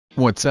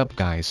What's up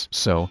guys?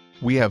 So,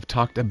 we have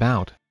talked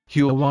about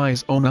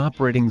Huawei's own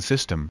operating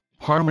system,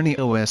 Harmony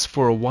OS,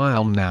 for a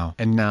while now,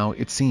 and now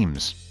it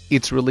seems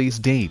its release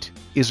date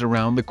is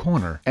around the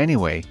corner.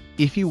 Anyway,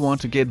 if you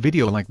want to get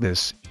video like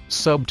this,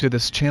 sub to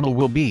this channel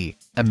will be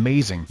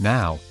amazing.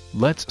 Now,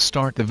 let's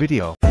start the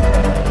video.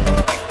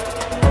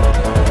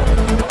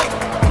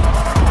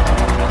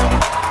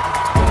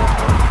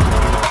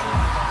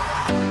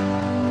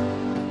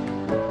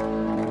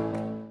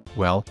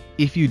 Well,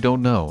 if you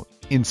don't know,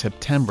 in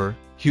September,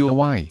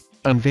 Huawei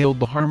unveiled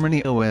the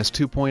Harmony OS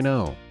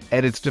 2.0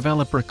 at its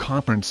developer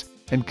conference,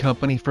 and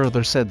company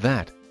further said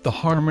that the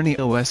Harmony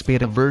OS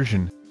beta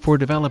version, for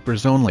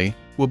developers only,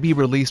 will be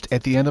released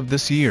at the end of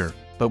this year,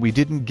 but we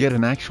didn't get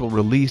an actual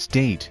release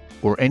date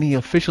or any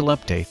official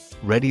update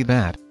ready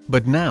that,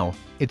 but now,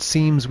 it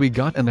seems we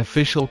got an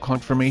official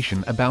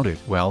confirmation about it.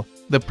 Well,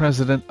 the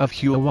president of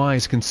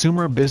Huawei's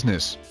consumer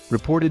business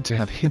reported to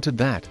have hinted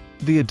that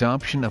the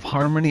adoption of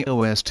Harmony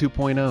OS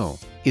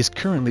 2.0 is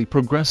currently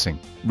progressing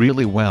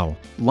really well,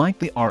 like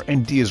the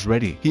R&D is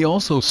ready. He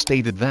also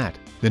stated that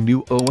the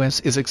new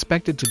OS is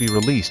expected to be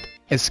released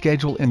as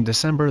scheduled in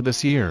December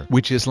this year,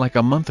 which is like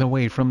a month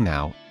away from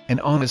now, and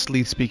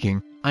honestly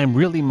speaking, I'm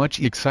really much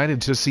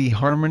excited to see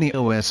Harmony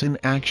OS in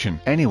action.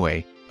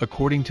 Anyway,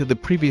 according to the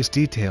previous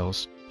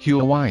details,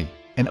 Huawei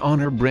and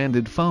Honor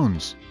branded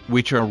phones,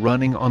 which are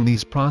running on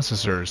these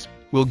processors,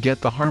 will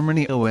get the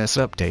Harmony OS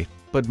update,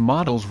 but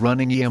models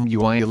running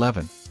EMUI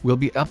 11 will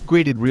be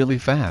upgraded really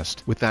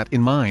fast. With that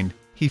in mind,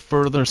 he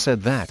further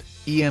said that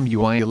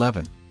EMUI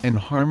 11 and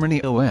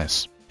Harmony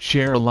OS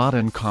share a lot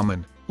in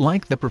common,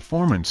 like the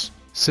performance,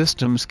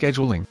 system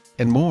scheduling,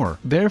 and more.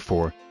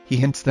 Therefore, he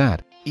hints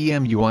that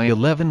EMUI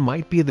 11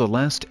 might be the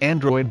last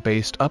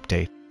Android-based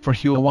update for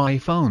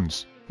Huawei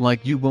phones.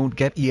 Like you won't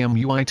get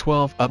EMUI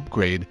 12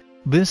 upgrade,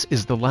 this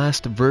is the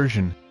last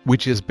version,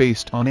 which is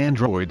based on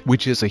Android,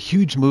 which is a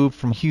huge move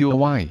from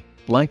Huawei.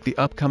 Like the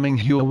upcoming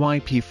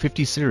Huawei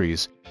P50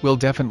 series, will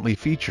definitely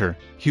feature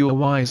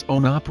Huawei's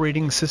own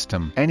operating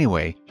system.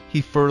 Anyway, he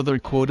further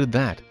quoted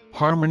that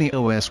Harmony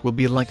OS will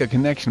be like a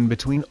connection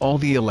between all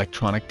the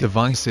electronic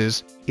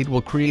devices. It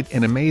will create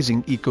an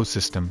amazing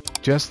ecosystem,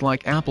 just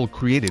like Apple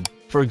created.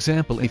 For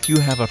example, if you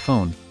have a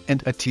phone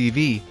and a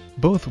TV,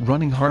 both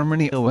running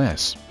Harmony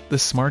OS, the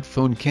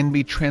smartphone can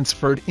be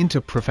transferred into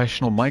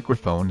professional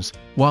microphones,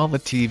 while the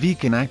TV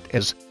can act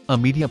as a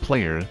media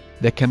player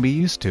that can be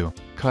used to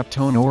cut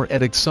tone or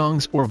edit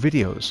songs or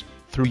videos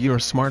through your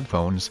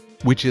smartphones,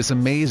 which is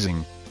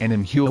amazing. And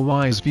in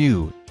Huawei's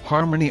view,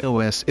 Harmony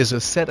OS is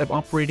a set of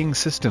operating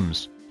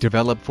systems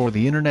developed for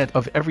the Internet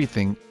of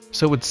Everything,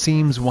 so it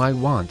seems Huawei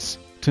wants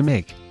to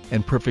make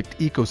an perfect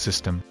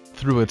ecosystem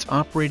through its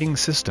operating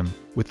system.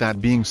 With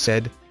that being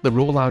said, the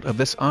rollout of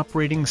this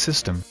operating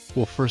system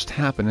will first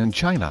happen in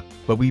China,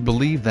 but we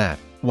believe that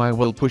Huawei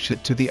will push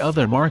it to the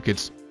other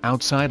markets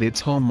outside its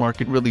home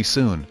market really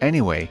soon.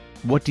 Anyway,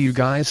 what do you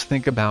guys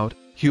think about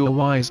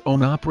Huawei's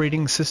own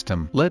operating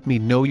system? Let me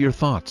know your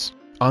thoughts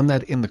on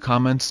that in the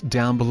comments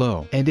down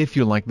below. And if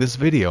you like this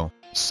video,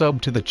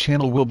 sub to the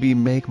channel will be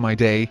make my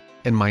day.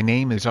 And my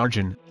name is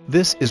Arjun.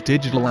 This is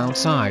Digital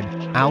Outside.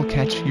 I'll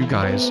catch you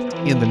guys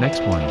in the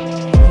next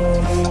one.